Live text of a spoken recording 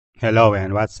Hello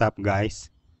and what's up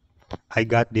guys? I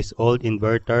got this old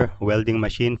inverter welding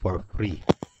machine for free.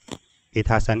 It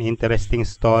has an interesting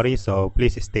story, so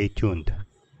please stay tuned.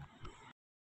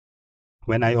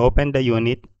 When I opened the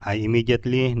unit, I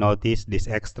immediately noticed this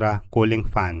extra cooling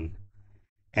fan.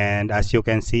 And as you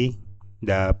can see,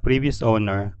 the previous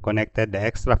owner connected the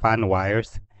extra fan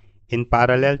wires in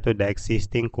parallel to the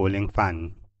existing cooling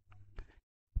fan.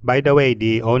 By the way,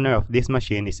 the owner of this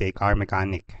machine is a car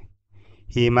mechanic.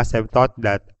 He must have thought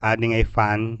that adding a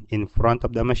fan in front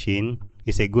of the machine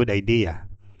is a good idea,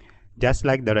 just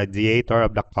like the radiator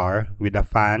of the car with a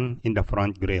fan in the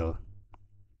front grille.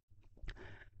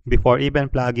 Before even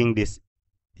plugging this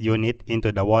unit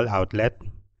into the wall outlet,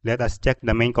 let us check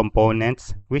the main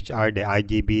components, which are the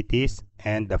IGBTs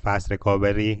and the fast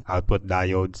recovery output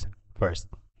diodes first.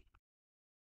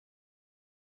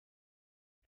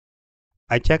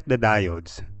 I checked the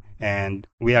diodes, and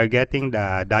we are getting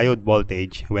the diode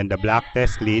voltage when the black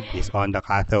test lead is on the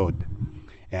cathode,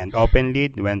 and open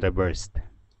lead when reversed.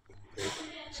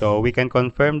 So we can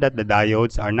confirm that the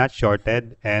diodes are not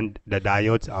shorted and the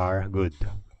diodes are good.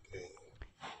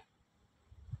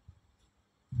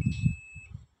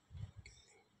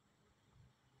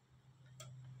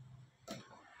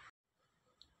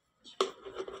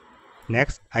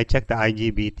 Next, I check the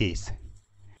IGBTs.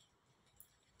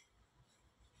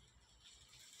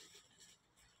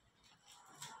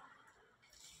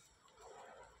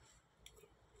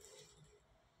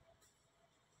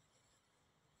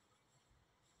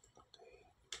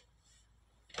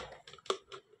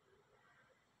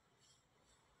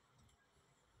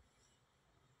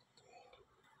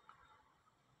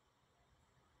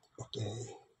 Okay.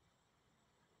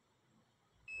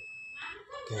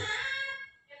 Okay.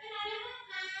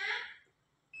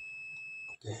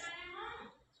 Okay.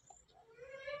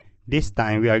 This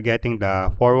time we are getting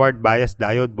the forward bias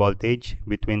diode voltage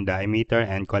between the emitter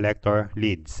and collector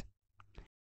leads.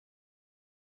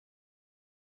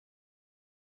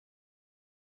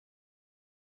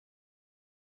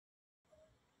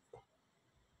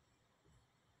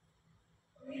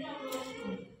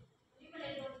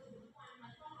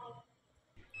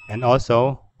 And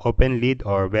also open lead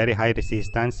or very high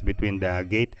resistance between the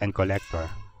gate and collector.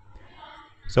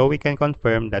 So we can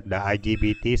confirm that the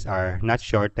IGBTs are not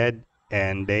shorted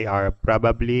and they are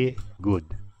probably good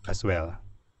as well.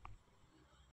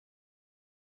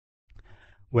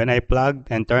 When I plugged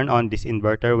and turned on this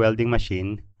inverter welding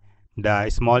machine, the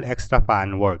small extra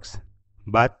fan works,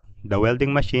 but the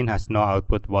welding machine has no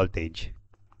output voltage.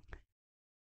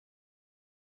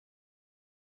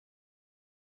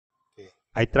 Okay.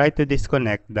 I tried to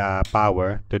disconnect the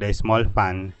power to the small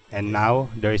fan and now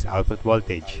there is output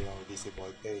voltage. Tayong DC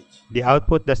voltage. The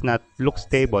output does not look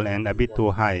stable and a 70 bit too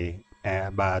volts. high,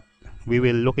 but we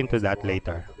will look into Ang sa that mga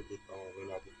later. pagkabit itong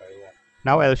minodify niya.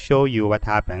 Now I'll show you what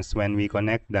happens when we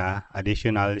connect the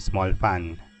additional small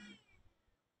fan.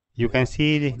 You can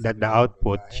see that the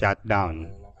output shut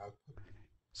down.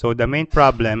 So the main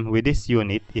problem with this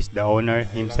unit is the owner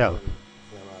himself.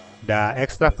 The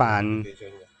extra fan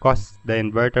caused the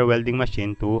inverter welding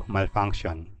machine to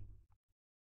malfunction.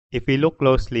 If we look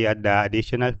closely at the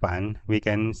additional fan, we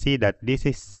can see that this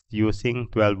is using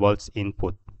 12 volts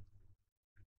input.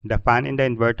 The fan in the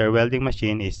inverter welding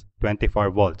machine is 24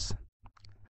 volts.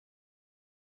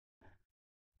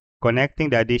 Connecting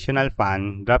the additional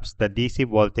fan drops the DC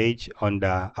voltage on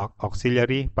the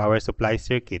auxiliary power supply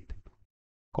circuit,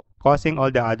 causing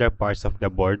all the other parts of the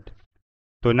board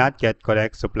to not get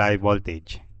correct supply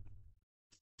voltage.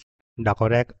 The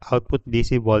correct output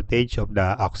DC voltage of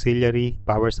the auxiliary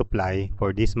power supply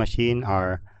for this machine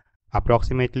are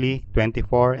approximately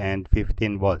 24 and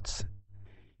 15 volts.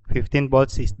 15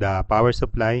 volts is the power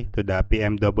supply to the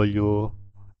PWM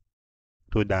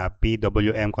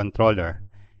controller,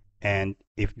 and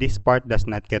if this part does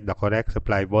not get the correct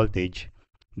supply voltage,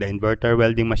 the inverter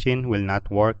welding machine will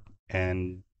not work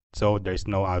and so there's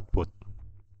no output.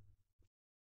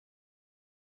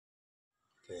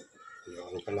 Okay.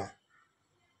 Ayun ko na.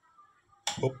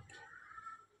 Oop.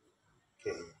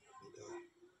 Okay. Dito.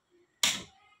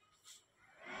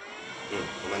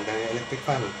 Kumanda yung electric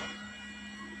fan.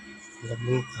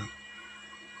 Labing ka.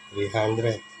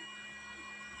 300.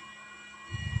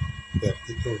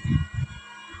 32.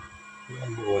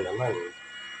 Yan buo naman.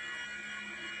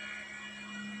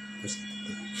 Tapos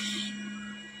ito.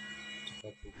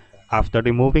 After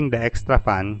removing the extra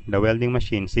fan, the welding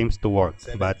machine seems to work,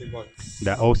 but 70 volts.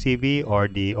 the OCV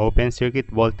or the open circuit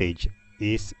voltage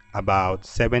is about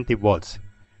 70 volts,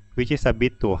 which is a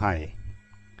bit too high.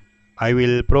 I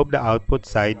will probe the output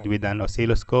side with an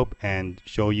oscilloscope and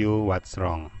show you what's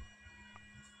wrong.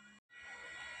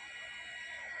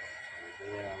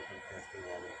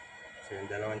 So yung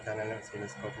dalawang channel ng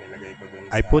oscilloscope nilagay ko dun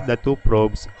I sa put the two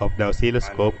probes of the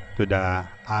oscilloscope to the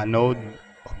anode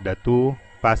of the two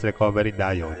fast recovery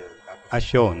diode as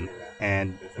shown,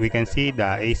 and we can see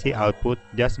the AC output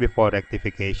just before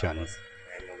rectification. ayan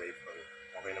yung waveform.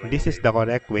 Okay naman This yung is the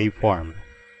correct waveform. waveform.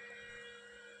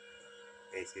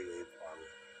 AC waveform.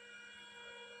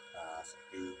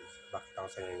 Bakit ako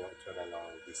sa inyo yung itsura ng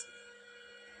DC.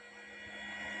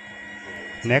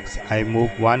 Next, I move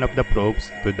one of the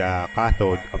probes to the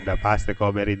cathode of the fast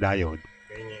recovery diode,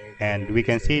 and we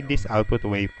can see this output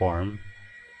waveform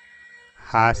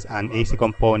has an AC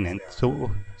component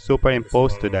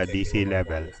superimposed to the DC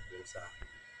level.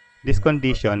 This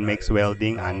condition makes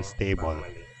welding unstable.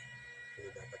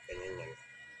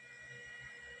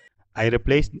 I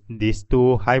replaced these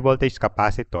two high voltage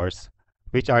capacitors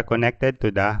which are connected to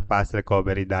the fast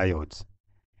recovery diodes,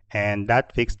 and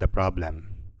that fixed the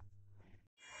problem.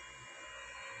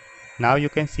 Now you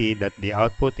can see that the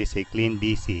output is a clean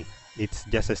DC. It's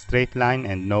just a straight line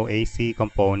and no AC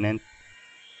component,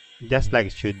 just like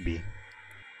it should be.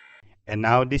 And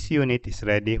now this unit is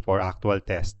ready for actual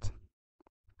test.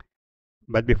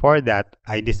 But before that,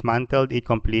 I dismantled it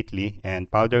completely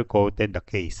and powder coated the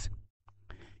case.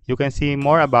 You can see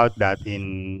more about that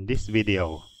in this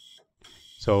video,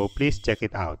 so please check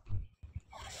it out.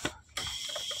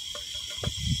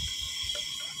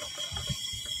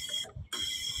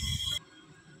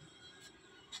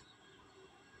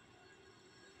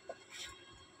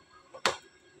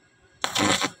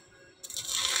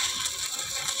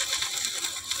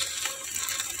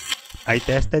 I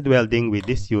tested welding with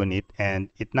this unit and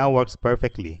it now works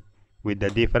perfectly with the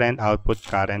different output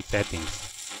current settings.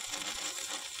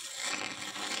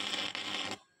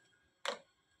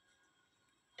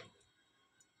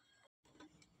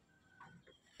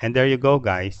 And there you go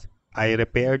guys, I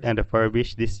repaired and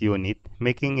refurbished this unit,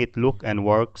 making it look and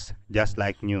works just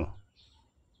like new.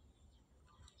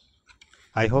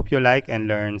 I hope you like and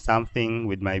learn something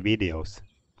with my videos.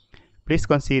 Please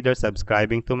consider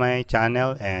subscribing to my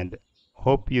channel and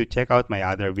hope you check out my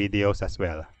other videos as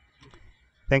well.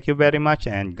 Thank you very much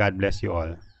and God bless you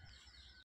all.